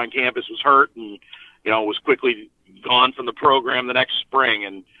would get on campus, was hurt, and, was quickly gone from the program the next spring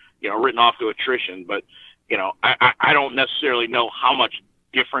and, written off to attrition. But, I don't necessarily know how much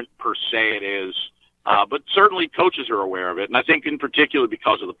different per se it is. But certainly coaches are aware of it. And I think in particular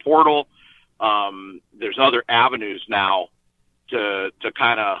because of the portal, there's other avenues now to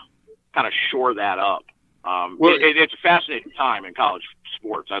kind of shore that up. It's a fascinating time in college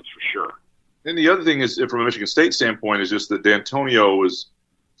sports, that's for sure. And the other thing is, from a Michigan State standpoint, is just that D'Antonio was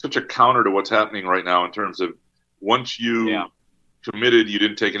such a counter to what's happening right now in terms of once you committed, you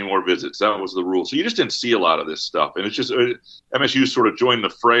didn't take any more visits. That was the rule. So you just didn't see a lot of this stuff. And it's just MSU sort of joined the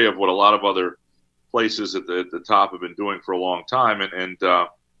fray of what a lot of other places at the top have been doing for a long time. And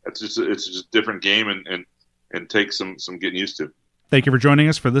it's just a different game and takes some getting used to. Thank you for joining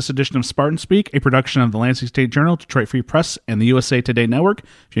us for this edition of Spartan Speak, a production of the Lansing State Journal, Detroit Free Press, and the USA Today Network.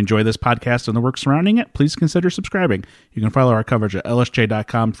 If you enjoy this podcast and the work surrounding it, please consider subscribing. You can follow our coverage at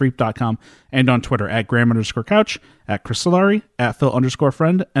lsj.com, freep.com, and on Twitter at Graham_Couch, at Chris Solari, at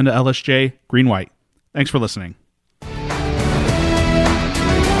Phil_Friend, and at LSJ Green White. Thanks for listening.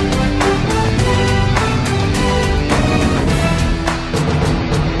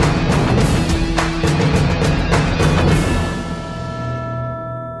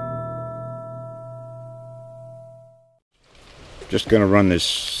 Just going to run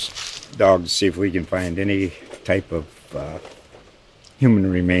this dog to see if we can find any type of human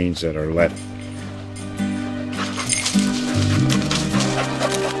remains that are left.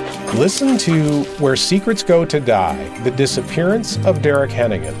 Listen to Where Secrets Go to Die, The Disappearance of Derek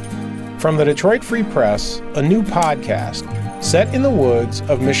Hennigan. From the Detroit Free Press, a new podcast set in the woods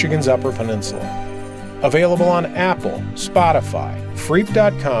of Michigan's Upper Peninsula. Available on Apple, Spotify,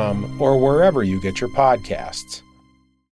 Freep.com, or wherever you get your podcasts.